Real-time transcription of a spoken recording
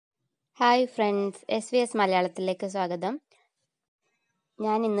Hi friends, SBS മലയാളത്തിലേക്ക് സ്വാഗതം.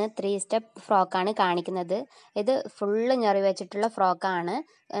 ഞാൻ ഇന്ന് 3 സ്റ്റെപ്പ് ഫ്രോക്കാണ് കാണിക്കുന്നത്. ഇത് ഫുള്ള് ഞൊറി വെച്ചിട്ടുള്ള ഫ്രോക്കാണ്.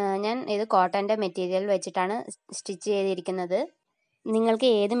 ഞാൻ ഇത് കോട്ടൻ്റെ മെറ്റീരിയൽ വെച്ചിട്ടാണ് സ്റ്റിച്ച് ചെയ്തിരിക്കുന്നത്. നിങ്ങൾക്ക്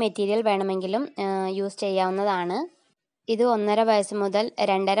ഏത് മെറ്റീരിയൽ വേണമെങ്കിലും യൂസ് ചെയ്യാവുന്നതാണ്. ഇത് 1.5 വയസ്സ് മുതൽ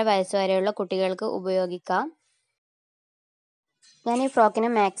 2.5 വയസ്സ് വരെയുള്ള കുട്ടികൾക്ക് ഉപയോഗിക്കാം. ഞാൻ ഈ ഫ്രോക്കിന്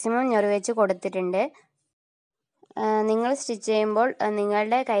മാക്സിമം ഞൊറി വെച്ച് കൊടുത്തിട്ടുണ്ട്. നിങ്ങൾ സ്റ്റിച്ച് ചെയ്യുമ്പോൾ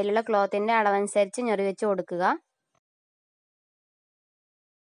നിങ്ങളുടെ കയ്യിലുള്ള ക്ലോത്തിൻ്റെ അളവനുസരിച്ച് ഞൊറി വെച്ച് കൊടുക്കുക.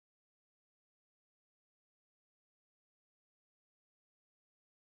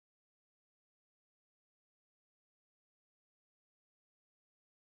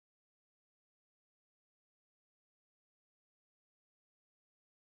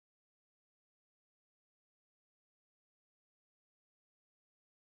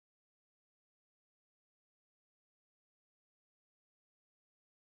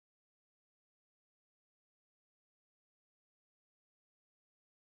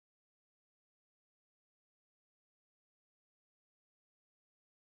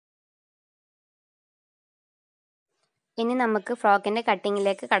 ഇനി നമുക്ക് ഫ്രോക്കിൻ്റെ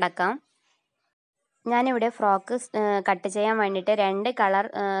കട്ടിങ്ങിലേക്ക് കടക്കാം. ഞാനിവിടെ ഫ്രോക്ക് കട്ട് ചെയ്യാൻ വേണ്ടിയിട്ട് 2 കളർ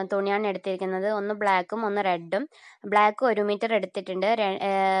തുണിയാണ് എടുത്തിരിക്കുന്നത്. ഒന്ന് ബ്ലാക്കും ഒന്ന് റെഡും. ബ്ലാക്ക് 1 മീറ്റർ എടുത്തിട്ടുണ്ട്.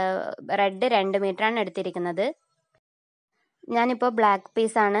 റെഡ് 2 മീറ്ററാണ് എടുത്തിരിക്കുന്നത്. ഞാനിപ്പോൾ ബ്ലാക്ക്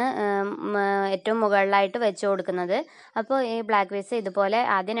പീസാണ് ഏറ്റവും മുകളിലായിട്ട് വെച്ച് കൊടുക്കുന്നത്. അപ്പോൾ ഈ ബ്ലാക്ക് പീസ് ഇതുപോലെ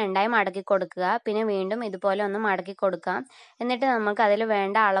ആദ്യം 2ആയി മടക്കി കൊടുക്കുക. പിന്നെ വീണ്ടും ഇതുപോലെ ഒന്ന് മടക്കി കൊടുക്കാം. എന്നിട്ട് നമുക്ക് അതിൽ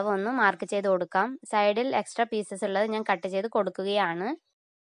വേണ്ട അളവൊന്ന് മാർക്ക് ചെയ്ത് കൊടുക്കാം. സൈഡിൽ എക്സ്ട്രാ പീസസ് ഉള്ളത് ഞാൻ കട്ട് ചെയ്ത് കൊടുക്കുകയാണ്.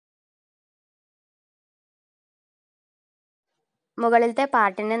 മുകളിലത്തെ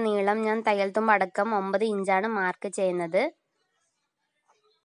പാർട്ടിൻ്റെ നീളം ഞാൻ തയ്യൽ തുമ്പ് അടക്കം 9 ഇഞ്ചാണ് മാർക്ക് ചെയ്യുന്നത്.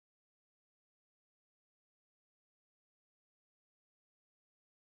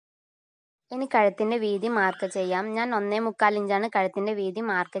 ഇനി കഴുത്തിൻ്റെ വീതി മാർക്ക് ചെയ്യാം. ഞാൻ 1.25 ഇഞ്ചാണ് കഴുത്തിൻ്റെ വീതി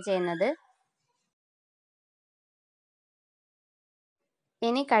മാർക്ക് ചെയ്യുന്നത്.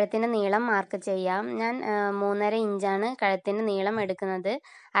 ഇനി കഴുത്തിൻ്റെ നീളം മാർക്ക് ചെയ്യാം. ഞാൻ 3.5 ഇഞ്ചാണ് കഴുത്തിൻ്റെ നീളം എടുക്കുന്നത്.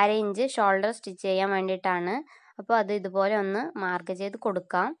 1/2 ഇഞ്ച് ഷോൾഡർ സ്റ്റിച്ച് ചെയ്യാൻ വേണ്ടിയിട്ടാണ്. അപ്പോൾ അത് ഇതുപോലെ ഒന്ന് മാർക്ക് ചെയ്ത്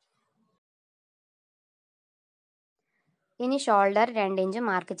കൊടുക്കാം. ഇനി ഷോൾഡർ 2 ഇഞ്ച്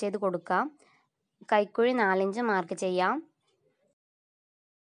മാർക്ക് ചെയ്ത് കൊടുക്കാം. കൈക്കുഴി 4 ഇഞ്ച് മാർക്ക് ചെയ്യാം.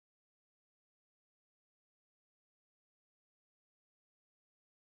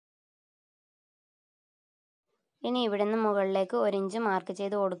 ഇനി ഇവിടെ നിന്ന് മുകളിലേക്ക് 1 ഇഞ്ച് മാർക്ക്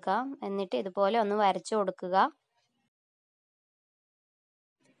ചെയ്ത് കൊടുക്കാം. എന്നിട്ട് ഇതുപോലെ ഒന്ന് വരച്ചു കൊടുക്കുക.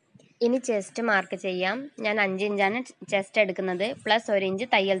 ഇനി ചെസ്റ്റ് മാർക്ക് ചെയ്യാം. ഞാൻ 5 ഇഞ്ചാണ് ചെസ്റ്റ് എടുക്കുന്നത്. പ്ലസ് 1 ഇഞ്ച്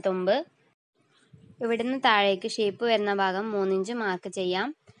തയ്യൽ തുമ്പ്. ഇവിടുന്ന് താഴേക്ക് ഷേപ്പ് വരുന്ന ഭാഗം 3 ഇഞ്ച് മാർക്ക് ചെയ്യാം.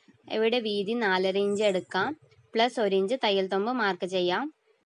 ഇവിടെ വീതി 4.5 ഇഞ്ച് എടുക്കാം. പ്ലസ് 1 ഇഞ്ച് തയ്യൽ തുമ്പ് മാർക്ക് ചെയ്യാം.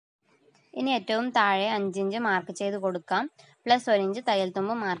 ഇനി ഏറ്റവും താഴെ 5 ഇഞ്ച് മാർക്ക് ചെയ്ത് കൊടുക്കാം. പ്ലസ് 1 ഇഞ്ച് തയ്യൽ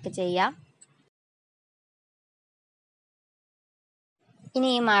തുമ്പ് മാർക്ക് ചെയ്യാം. ഇനി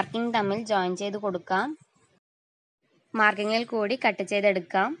ഈ മാർക്കിംഗ് തമ്മിൽ ജോയിൻ ചെയ്ത് കൊടുക്കാം. മാർക്കിങ്ങിൽ കൂടി കട്ട്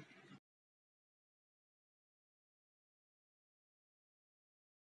ചെയ്തെടുക്കാം.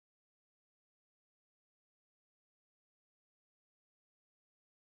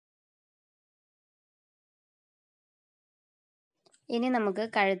 ഇനി നമുക്ക്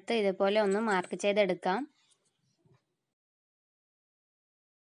കഴുത്ത് ഇതുപോലെ ഒന്ന് മാർക്ക് ചെയ്തെടുക്കാം.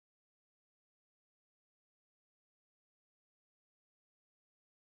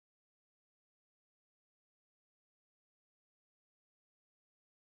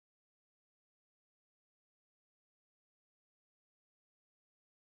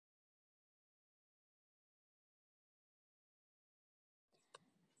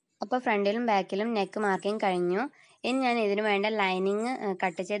 അപ്പോൾ ഫ്രണ്ടിലും ബാക്കിലും നെക്ക് മാർക്കിംഗ് കഴിഞ്ഞു. ഇനി ഞാൻ ഇതിന് വേണ്ട ലൈനിങ്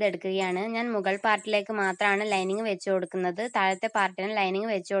കട്ട് ചെയ്തെടുക്കുകയാണ്. ഞാൻ മുകൾ പാർട്ടിലേക്ക് മാത്രമാണ് ലൈനിങ് വെച്ച് കൊടുക്കുന്നത്. താഴത്തെ പാർട്ടിന് ലൈനിങ്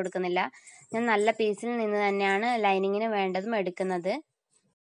വെച്ച് കൊടുക്കുന്നില്ല. ഞാൻ നല്ല പീസിൽ നിന്ന് തന്നെയാണ് ലൈനിങ്ങിന് വേണ്ടതും എടുക്കുന്നത്.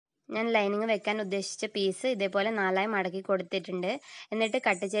 ഞാൻ ലൈനിങ് വെക്കാൻ ഉദ്ദേശിച്ച പീസ് ഇതേപോലെ 4ആയി മടക്കി കൊടുത്തിട്ടുണ്ട്. എന്നിട്ട്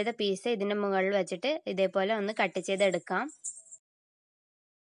കട്ട് ചെയ്ത പീസ് ഇതിൻ്റെ മുകളിൽ വെച്ചിട്ട് ഇതേപോലെ ഒന്ന് കട്ട് ചെയ്തെടുക്കാം.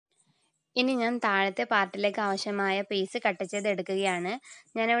 ഇനി ഞാൻ താഴത്തെ പാർട്ടിലേക്ക് ആവശ്യമായ പീസ് കട്ട് ചെയ്തെടുക്കുകയാണ്.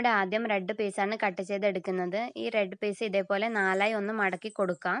 ഞാനിവിടെ ആദ്യം റെഡ് പീസാണ് കട്ട് ചെയ്തെടുക്കുന്നത്. ഈ റെഡ് പീസ് ഇതേപോലെ 4ആയി ഒന്ന് മടക്കി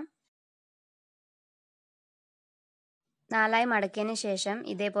കൊടുക്കാം. 4ആയി മടക്കിയതിന് ശേഷം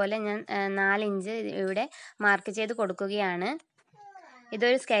ഇതേപോലെ ഞാൻ 4 ഇഞ്ച് ഇവിടെ മാർക്ക് ചെയ്ത് കൊടുക്കുകയാണ്.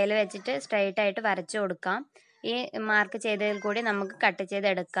 ഇതൊരു സ്കെയിൽ വെച്ചിട്ട് സ്ട്രെയിറ്റ് ആയിട്ട് വരച്ചു കൊടുക്കാം. ഈ മാർക്ക് ചെയ്തതിൽ കൂടി നമുക്ക് കട്ട്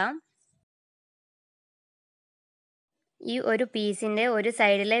ചെയ്തെടുക്കാം. ഈ ഒരു പീസിൻ്റെ ഒരു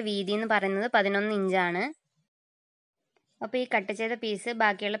സൈഡിലെ വീതി എന്ന് പറയുന്നത് 11 ഇഞ്ചാണ്. അപ്പോൾ ഈ കട്ട് ചെയ്ത പീസ്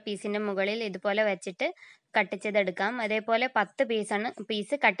ബാക്കിയുള്ള പീസിൻ്റെ മുകളിൽ ഇതുപോലെ വെച്ചിട്ട് കട്ട് ചെയ്തെടുക്കാം. അതേപോലെ 10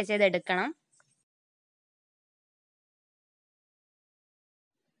 പീസ് കട്ട് ചെയ്തെടുക്കണം.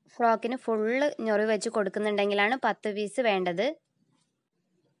 ഫ്രോക്കിന് ഫുള്ള് ഞൊറി വെച്ച് കൊടുക്കുന്നുണ്ടെങ്കിലാണ് 10 പീസ് വേണ്ടത്.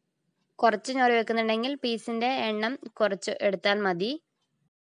 കുറച്ച് ഞൊറി വെക്കുന്നുണ്ടെങ്കിൽ പീസിൻ്റെ എണ്ണം കുറച്ച് എടുത്താൽ മതി.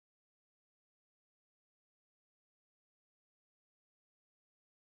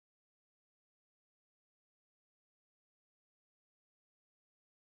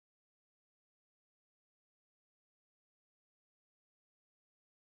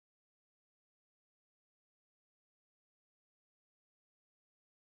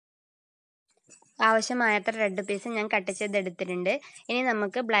 ആവശ്യമായത്ര റെഡ് പീസ് ഞാൻ കട്ട് ചെയ്തെടുത്തിട്ടുണ്ട്. ഇനി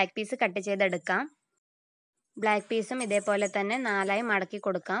നമുക്ക് ബ്ലാക്ക് പീസ് കട്ട് ചെയ്തെടുക്കാം. ബ്ലാക്ക് പീസും ഇതേപോലെ തന്നെ 4ആയി മടക്കി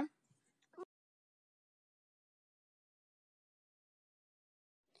കൊടുക്കാം.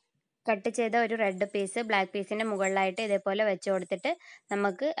 കട്ട് ചെയ്ത ഒരു റെഡ് പീസ് ബ്ലാക്ക് പീസിൻ്റെ മുകളിലായിട്ട് ഇതേപോലെ വെച്ച് കൊടുത്തിട്ട്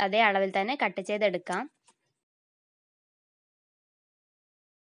നമുക്ക് അതേ അളവിൽ തന്നെ കട്ട് ചെയ്തെടുക്കാം.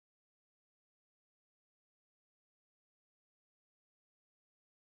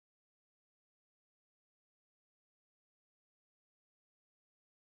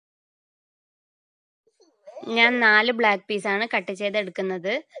 ഞാൻ 4 ബ്ലാക്ക് പീസാണ് കട്ട്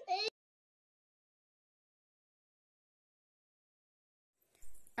ചെയ്തെടുക്കുന്നത്.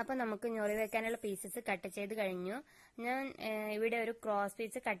 അപ്പോൾ നമുക്ക് ഞൊറി വെക്കാനുള്ള പീസസ് കട്ട് ചെയ്ത് കഴിഞ്ഞു. ഞാൻ ഇവിടെ ഒരു ക്രോസ്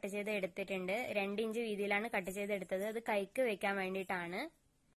പീസ് കട്ട് ചെയ്ത് എടുത്തിട്ടുണ്ട്. 2 ഇഞ്ച് വീതിയിലാണ് കട്ട് ചെയ്തെടുത്തത്. അത് കൈക്ക് വെക്കാൻ വേണ്ടിയിട്ടാണ്.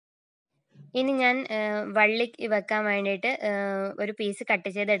 ഇനി ഞാൻ വള്ളി വെക്കാൻ വേണ്ടിയിട്ട് ഒരു പീസ് കട്ട്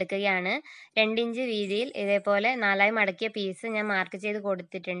ചെയ്തെടുക്കുകയാണ്. 2 ഇഞ്ച് വീതിയിൽ ഇതേപോലെ 4ആയി മടക്കിയ പീസ് ഞാൻ മാർക്ക് ചെയ്ത്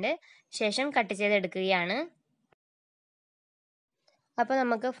കൊടുത്തിട്ടുണ്ട്. ശേഷം കട്ട് ചെയ്തെടുക്കുകയാണ്. അപ്പോൾ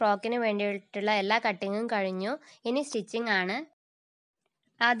നമുക്ക് ഫ്രോക്കിന് വേണ്ടിയിട്ടുള്ള എല്ലാ കട്ടിങ്ങും കഴിഞ്ഞു. ഇനി സ്റ്റിച്ചിങ് ആണ്.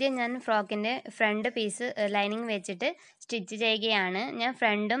 ആദ്യം ഞാൻ ഫ്രോക്കിൻ്റെ ഫ്രണ്ട് പീസ് ലൈനിങ് വെച്ചിട്ട് സ്റ്റിച്ച് ചെയ്യുകയാണ്. ഞാൻ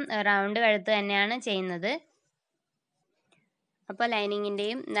ഫ്രണ്ടും റൗണ്ട് കഴുത്ത് തന്നെയാണ് ചെയ്യുന്നത്. അപ്പോൾ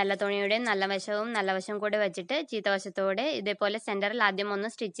ലൈനിങ്ങിൻ്റെയും നല്ല തുണിയുടെയും നല്ല വശം കൂടെ വെച്ചിട്ട് ചീത്തവശത്തോടെ ഇതേപോലെ സെൻറ്ററിൽ ആദ്യം ഒന്ന്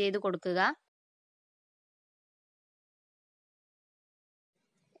സ്റ്റിച്ച് ചെയ്ത് കൊടുക്കുക.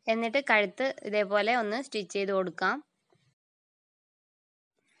 എന്നിട്ട് കഴുത്ത് ഇതേപോലെ ഒന്ന് സ്റ്റിച്ച് ചെയ്ത് കൊടുക്കാം.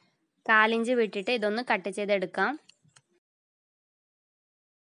 1/4 ഇഞ്ച് വിട്ടിട്ട് ഇതൊന്ന് കട്ട് ചെയ്തെടുക്കാം.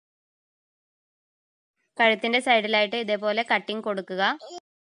 കഴുത്തിൻ്റെ സൈഡിലായിട്ട് ഇതേപോലെ കട്ടിങ് കൊടുക്കുക.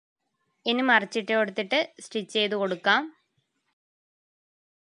 ഇനി മറിച്ചിട്ട് കൊടുത്തിട്ട് സ്റ്റിച്ച് ചെയ്ത് കൊടുക്കാം.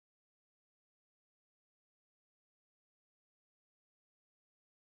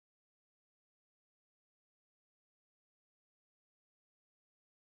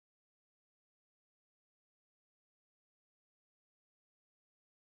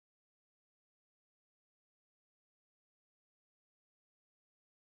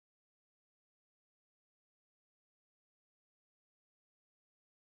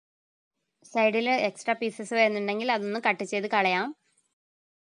 സൈഡിൽ എക്സ്ട്രാ പീസസ് വരുന്നുണ്ടെങ്കിൽ അതൊന്ന് കട്ട് ചെയ്ത് കളയാം.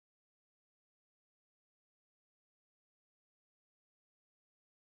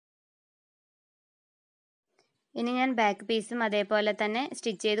 ഇനി ഞാൻ ബാക്ക് പീസും അതേപോലെ തന്നെ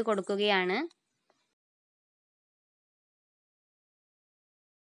സ്റ്റിച്ച് ചെയ്ത് കൊടുക്കുകയാണ്.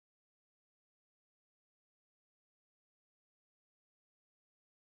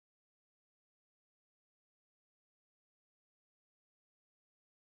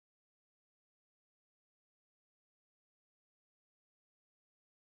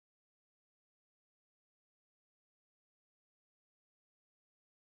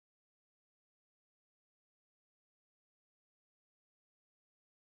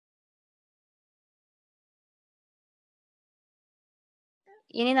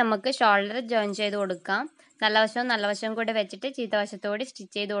 ഇനി നമുക്ക് ഷോൾഡർ ജോയിൻ ചെയ്ത് കൊടുക്കാം. നല്ല വശവും കൂടെ വെച്ചിട്ട് ചീത്തവശത്തോടെ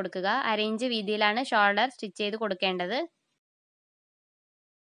സ്റ്റിച്ച് ചെയ്ത് കൊടുക്കുക. 1/2 ഇഞ്ച് വീതിയിലാണ് ഷോൾഡർ സ്റ്റിച്ച് ചെയ്ത് കൊടുക്കേണ്ടത്.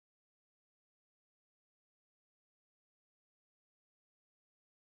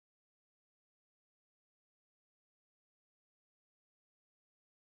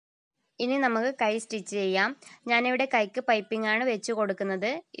 ഇനി നമുക്ക് കൈ സ്റ്റിച്ച് ചെയ്യാം. ഞാനിവിടെ കൈക്ക് പൈപ്പിംഗ് ആണ് വെച്ച്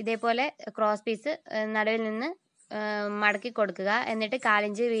കൊടുക്കുന്നത്. ഇതേപോലെ ക്രോസ് പീസ് നടുവിൽ നിന്ന് മടക്കി കൊടുക്കുക. എന്നിട്ട് 1/4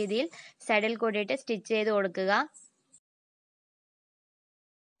 ഇഞ്ച് വീതിയിൽ സൈഡിൽ കൂടിയിട്ട് സ്റ്റിച്ച് ചെയ്ത് കൊടുക്കുക.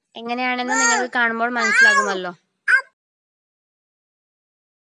 എങ്ങനെയാണെന്ന് നിങ്ങൾക്ക് കാണുമ്പോൾ മനസ്സിലാകുമല്ലോ.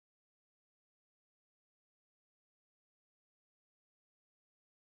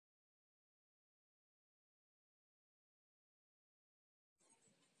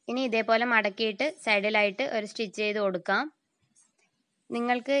 ഇനി ഇതേപോലെ മടക്കിയിട്ട് സൈഡിലായിട്ട് ഒരു സ്റ്റിച്ച് ചെയ്ത് കൊടുക്കാം.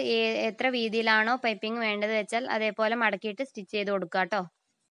 നിങ്ങൾക്ക് എത്ര വീതിയിലാണോ പൈപ്പിംഗ് വേണ്ടത് വെച്ചാൽ അതേപോലെ മടക്കിയിട്ട് സ്റ്റിച്ച് ചെയ്ത് കൊടുക്കുക കേട്ടോ.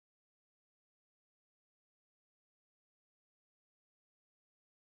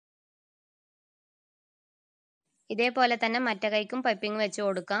 ഇതേപോലെ തന്നെ മറ്റേ കൈക്കും പൈപ്പിംഗ് വെച്ച്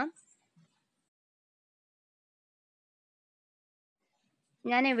കൊടുക്കാം.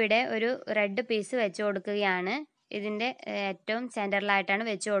 ഞാനിവിടെ ഒരു റെഡ് പീസ് വെച്ച് കൊടുക്കുകയാണ്. ഇതിൻ്റെ ഏറ്റവും സെൻറ്ററിലായിട്ടാണ്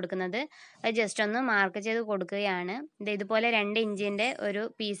വെച്ച് കൊടുക്കുന്നത്. അത് ജസ്റ്റ് ഒന്ന് മാർക്ക് ചെയ്ത് കൊടുക്കുകയാണ്. ഇതുപോലെ 2 ഇഞ്ചിൻ്റെ ഒരു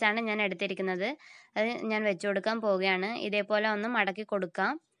പീസാണ് ഞാൻ എടുത്തിരിക്കുന്നത്. അത് ഞാൻ വെച്ച് കൊടുക്കാൻ പോവുകയാണ്. ഇതേപോലെ ഒന്ന് മടക്കി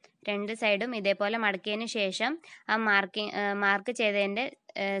കൊടുക്കാം. 2 സൈഡും ഇതേപോലെ മടക്കിയതിന് ശേഷം ആ മാർക്ക് ചെയ്തതിൻ്റെ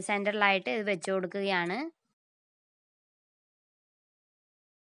സെൻറ്ററിലായിട്ട് ഇത് വെച്ച് കൊടുക്കുകയാണ്.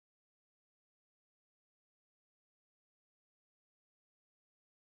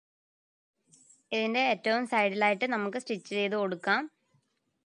 ഇതിൻ്റെ ഏറ്റവും സൈഡിലായിട്ട് നമുക്ക് സ്റ്റിച്ച് ചെയ്ത് കൊടുക്കാം.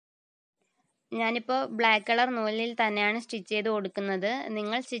 ഞാനിപ്പോൾ ബ്ലാക്ക് കളർ നൂലിൽ തന്നെയാണ് സ്റ്റിച്ച് ചെയ്ത് കൊടുക്കുന്നത്.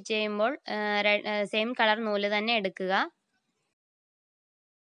 നിങ്ങൾ സ്റ്റിച്ച് ചെയ്യുമ്പോൾ സെയിം കളർ നൂല് തന്നെ എടുക്കുക.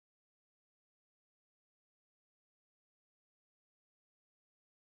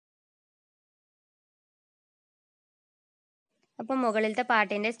 അപ്പോൾ മുകളിലത്തെ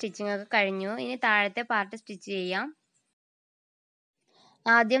പാർട്ടിൻ്റെ സ്റ്റിച്ചിങ് ഒക്കെ കഴിഞ്ഞു. ഇനി താഴത്തെ പാർട്ട് സ്റ്റിച്ച് ചെയ്യാം.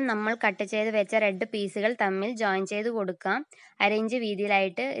 ആദ്യം നമ്മൾ കട്ട് ചെയ്ത് വെച്ച റെഡ് പീസുകൾ തമ്മിൽ ജോയിൻ ചെയ്ത് കൊടുക്കാം. 1/2 ഇഞ്ച്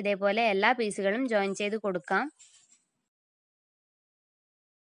വീതിയിലായിട്ട് ഇതേപോലെ എല്ലാ പീസുകളും ജോയിൻ ചെയ്ത് കൊടുക്കാം.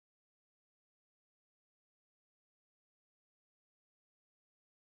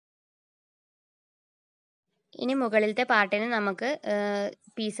 ഇനി മുകളിലത്തെ പാർട്ടിന് നമുക്ക്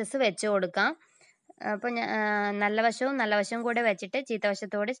പീസസ് വെച്ച് കൊടുക്കാം. അപ്പോൾ നല്ല വശവും കൂടെ വെച്ചിട്ട്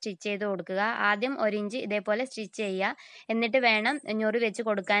ചീത്തവശത്തോടെ സ്റ്റിച്ച് ചെയ്ത് കൊടുക്കുക. ആദ്യം 1 ഇഞ്ച് ഇതേപോലെ സ്റ്റിച്ച് ചെയ്യുക. എന്നിട്ട് വേണം ഞൊറി വെച്ച്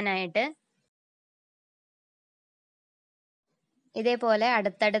കൊടുക്കാനായിട്ട്. ഇതേപോലെ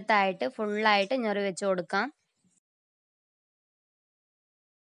അടുത്തടുത്തായിട്ട് ഫുള്ളായിട്ട് ഞൊറി വെച്ച് കൊടുക്കാം.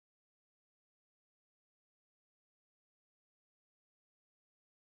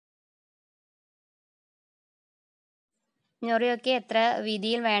 ഞൊറിയൊക്കെ എത്ര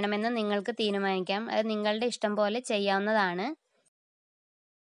വീതിയിൽ വേണമെന്ന് നിങ്ങൾക്ക് തീരുമാനിക്കാം. അത് നിങ്ങളുടെ ഇഷ്ടം പോലെ ചെയ്യാവുന്നതാണ്.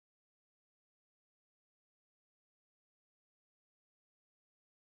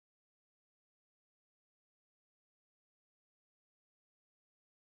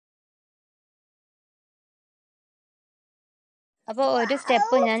 അപ്പോൾ ഒരു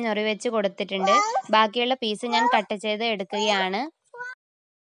സ്റ്റെപ്പ് ഞാൻ ഞൊറി വെച്ച് കൊടുത്തിട്ടുണ്ട്. ബാക്കിയുള്ള പീസ് ഞാൻ കട്ട് ചെയ്ത് എടുക്കുകയാണ്.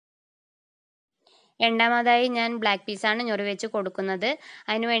 രണ്ടാമതായി ഞാൻ ബ്ലാക്ക് പീസാണ് ഞൊറി വെച്ച് കൊടുക്കുന്നത്.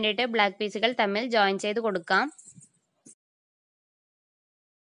 അതിന് വേണ്ടിയിട്ട് ബ്ലാക്ക് പീസുകൾ തമ്മിൽ ജോയിൻ ചെയ്ത് കൊടുക്കാം.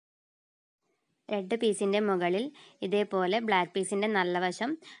 റെഡ് പീസിൻ്റെ മുകളിൽ ഇതേപോലെ ബ്ലാക്ക് പീസിൻ്റെ നല്ല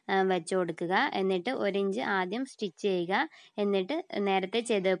വശം വെച്ച് കൊടുക്കുക. എന്നിട്ട് 1 ഇഞ്ച് ആദ്യം സ്റ്റിച്ച് ചെയ്യുക. എന്നിട്ട് നേരത്തെ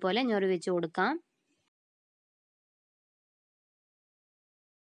ചെയ്തതുപോലെ ഞൊറി വെച്ച് കൊടുക്കാം.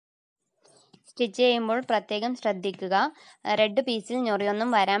 സ്റ്റിച്ച് ചെയ്യുമ്പോൾ പ്രത്യേകം ശ്രദ്ധിക്കുക. റെഡ് പീസിൽ ഞൊറിയൊന്നും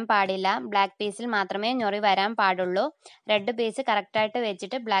വരാൻ പാടില്ല. ബ്ലാക്ക് പീസിൽ മാത്രമേ ഞൊറി വരാൻ പാടുള്ളൂ. റെഡ് പീസ് കറക്റ്റായിട്ട്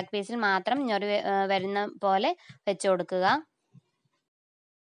വെച്ചിട്ട് ബ്ലാക്ക് പീസിൽ മാത്രം ഞൊറി വരുന്ന പോലെ വെച്ച് കൊടുക്കുക.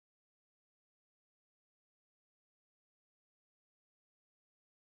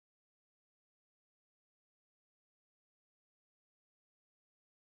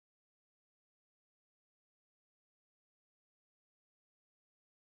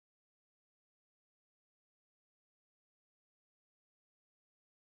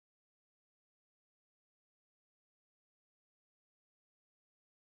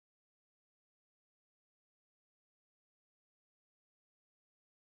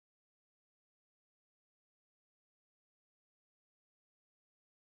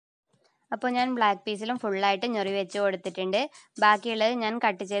 അപ്പോൾ ഞാൻ ബ്ലാക്ക് പീസിലും ഫുള്ളായിട്ട് ഞൊറി വെച്ച് കൊടുത്തിട്ടുണ്ട്. ബാക്കിയുള്ളത് ഞാൻ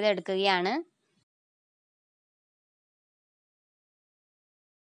കട്ട് ചെയ്ത് എടുക്കുകയാണ്.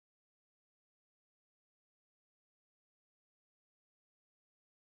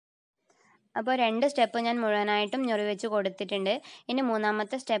 അപ്പോൾ 2 സ്റ്റെപ്പ് ഞാൻ മുഴുവനായിട്ടും ഞൊറി വെച്ച് കൊടുത്തിട്ടുണ്ട്. ഇനി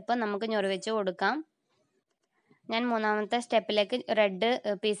മൂന്നാമത്തെ സ്റ്റെപ്പ് നമുക്ക് ഞൊറി വെച്ച് കൊടുക്കാം. ഞാൻ മൂന്നാമത്തെ സ്റ്റെപ്പിലേക്ക് റെഡ്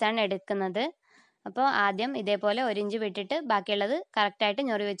പീസാണ് എടുക്കുന്നത്. അപ്പോൾ ആദ്യം ഇതേപോലെ 1 ഇഞ്ച് വിട്ടിട്ട് ബാക്കിയുള്ളത് കറക്റ്റായിട്ട്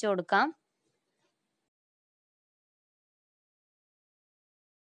ഞൊറി വെച്ച് കൊടുക്കാം.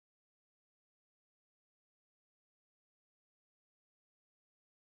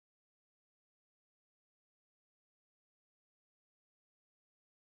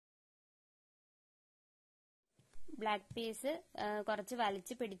 ബ്ലാക്ക് പീസ് കുറച്ച്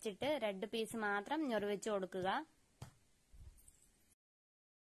വലിച്ച് പിടിച്ചിട്ട് റെഡ് പീസ് മാത്രം ഞൊറി വെച്ച് കൊടുക്കുക.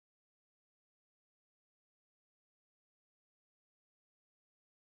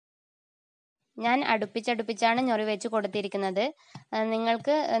 ഞാൻ അടുപ്പിച്ചടുപ്പിച്ചാണ് ഞൊറി വെച്ച് കൊടുത്തിരിക്കുന്നത്.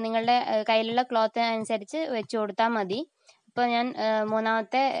 നിങ്ങൾക്ക് നിങ്ങളുടെ കയ്യിലുള്ള ക്ലോത്ത് അനുസരിച്ച് വെച്ച് കൊടുത്താൽ മതി. ഇപ്പോൾ ഞാൻ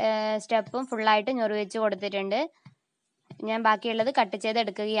മൂന്നാമത്തെ സ്റ്റെപ്പും ഫുള്ളായിട്ട് ഞൊറി വെച്ച് കൊടുത്തിട്ടുണ്ട്. ഞാൻ ബാക്കിയുള്ളത് കട്ട് ചെയ്ത്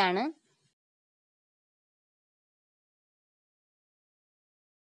എടുക്കുകയാണ്.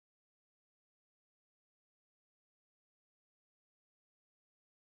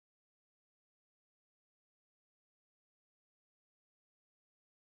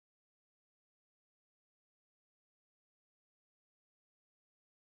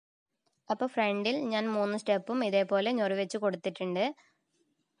 അപ്പോൾ ഫ്രണ്ടിൽ ഞാൻ 3 സ്റ്റെപ്പും ഇതേപോലെ ഞൊറി വെച്ച് കൊടുത്തിട്ടുണ്ട്.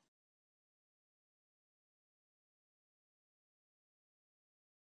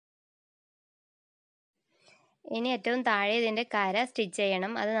 ഇനി ഏറ്റവും താഴെ ഇതിൻ്റെ കര സ്റ്റിച്ച്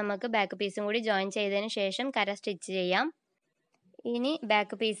ചെയ്യണം. അത് നമുക്ക് ബാക്ക് പീസും കൂടി ജോയിൻ ചെയ്തതിന് ശേഷം കര സ്റ്റിച്ച് ചെയ്യാം. ഇനി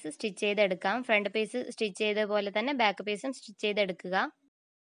ബാക്ക് പീസ് സ്റ്റിച്ച് ചെയ്തെടുക്കാം. ഫ്രണ്ട് പീസ് സ്റ്റിച്ച് ചെയ്ത പോലെ തന്നെ ബാക്ക് പീസും സ്റ്റിച്ച് ചെയ്തെടുക്കുക.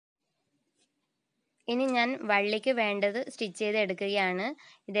 ഇനി ഞാൻ വള്ളിക്ക് വേണ്ടത് സ്റ്റിച്ച് ചെയ്തെടുക്കുകയാണ്.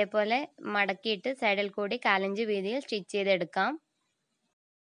 ഇതേപോലെ മടക്കിയിട്ട് സൈഡിൽ കൂടി 1/4 ഇഞ്ച് വീതിയിൽ സ്റ്റിച്ച് ചെയ്തെടുക്കാം.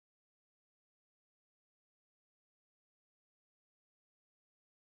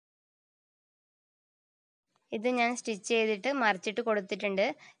 ഇത് ഞാൻ സ്റ്റിച്ച് ചെയ്തിട്ട് മറിച്ചിട്ട് കൊടുത്തിട്ടുണ്ട്.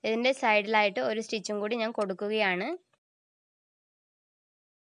 ഇതിൻ്റെ സൈഡിലായിട്ട് ഒരു സ്റ്റിച്ചും കൂടി ഞാൻ കൊടുക്കുകയാണ്.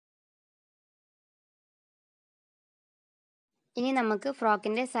 ഇനി നമുക്ക്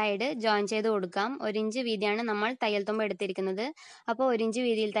ഫ്രോക്കിൻ്റെ സൈഡ് ജോയിൻ ചെയ്ത് കൊടുക്കാം. 1 ഇഞ്ച് വീതിയാണ് നമ്മൾ തയ്യൽ തുമ്പ് എടുത്തിരിക്കുന്നത്. അപ്പോൾ 1 ഇഞ്ച്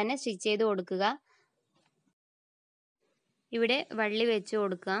വീതിയിൽ തന്നെ സ്റ്റിച്ച് ചെയ്ത് കൊടുക്കുക. ഇവിടെ വള്ളി വെച്ച്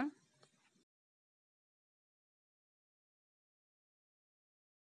കൊടുക്കാം.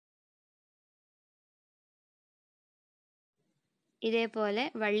 ഇതേപോലെ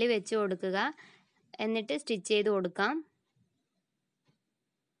വള്ളി വെച്ച് കൊടുക്കുക. എന്നിട്ട് സ്റ്റിച്ച് ചെയ്ത് കൊടുക്കാം.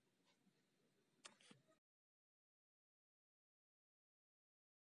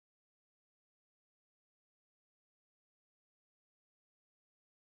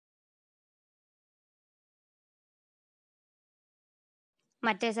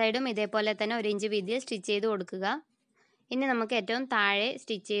 മറ്റേ സൈഡും ഇതേപോലെ തന്നെ 1 ഇഞ്ച് വീതിയിൽ സ്റ്റിച്ച് ചെയ്ത് കൊടുക്കുക. ഇനി നമുക്ക് ഏറ്റവും താഴെ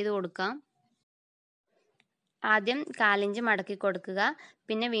സ്റ്റിച്ച് ചെയ്ത് കൊടുക്കാം. ആദ്യം 1/4 ഇഞ്ച് മടക്കി കൊടുക്കുക.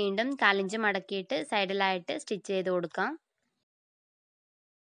 പിന്നെ വീണ്ടും 1/4 ഇഞ്ച് മടക്കിയിട്ട് സൈഡിലായിട്ട് സ്റ്റിച്ച് ചെയ്ത് കൊടുക്കാം.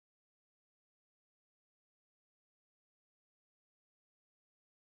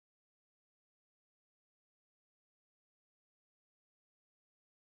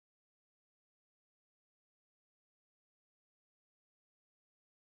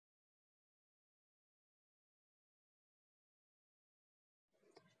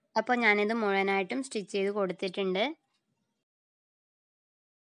 അപ്പോൾ ഞാനിത് മുഴുവനായിട്ടും സ്റ്റിച്ച് ചെയ്ത് കൊടുത്തിട്ടുണ്ട്.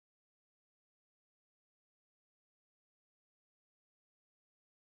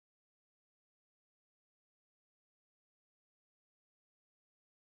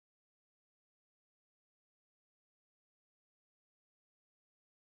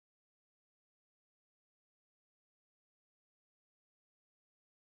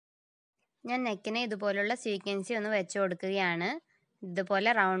 ഞാൻ നെക്കിന് ഇതുപോലുള്ള സീക്വൻസി ഒന്ന് വെച്ച് കൊടുക്കുകയാണ്. ഇതുപോലെ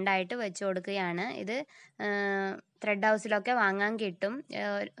റൗണ്ടായിട്ട് വെച്ച് കൊടുക്കുകയാണ്. ഇത് ത്രെഡ് ഹൗസിലൊക്കെ വാങ്ങാൻ കിട്ടും.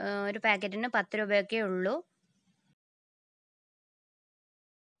 ഒരു പാക്കറ്റിന് 10 രൂപയൊക്കെ ഉള്ളൂ.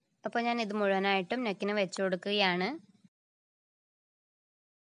 അപ്പോൾ ഞാൻ ഇത് മുഴുവനായിട്ടും നെക്കിന് വെച്ച് കൊടുക്കുകയാണ്.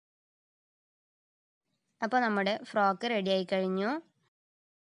 അപ്പോൾ നമ്മുടെ ഫ്രോക്ക് റെഡിയായി കഴിഞ്ഞു.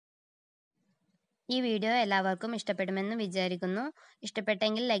 ഈ വീഡിയോ എല്ലാവർക്കും ഇഷ്ടപ്പെടുമെന്ന് വിചാരിക്കുന്നു.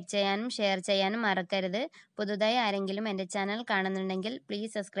 ഇഷ്ടപ്പെട്ടെങ്കിൽ ലൈക്ക് ചെയ്യാനും ഷെയർ ചെയ്യാനും മറക്കരുത്. പുതുതായി ആരെങ്കിലും എൻ്റെ ചാനൽ കാണുന്നുണ്ടെങ്കിൽ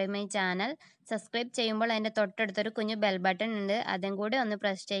please subscribe my channel. Subscribe ചെയ്യുമ്പോൾ അതിൻ്റെ തൊട്ടടുത്തൊരു കുഞ്ഞു ബെൽ ബട്ടൺ ഉണ്ട്. അതും കൂടി ഒന്ന്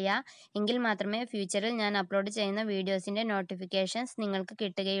പ്രസ് ചെയ്യുക. എങ്കിൽ മാത്രമേ ഫ്യൂച്ചറിൽ ഞാൻ അപ്ലോഡ് ചെയ്യുന്ന വീഡിയോസിൻ്റെ നോട്ടിഫിക്കേഷൻസ് നിങ്ങൾക്ക്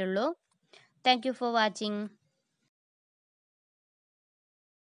കിട്ടുകയുള്ളൂ. Thank you for watching.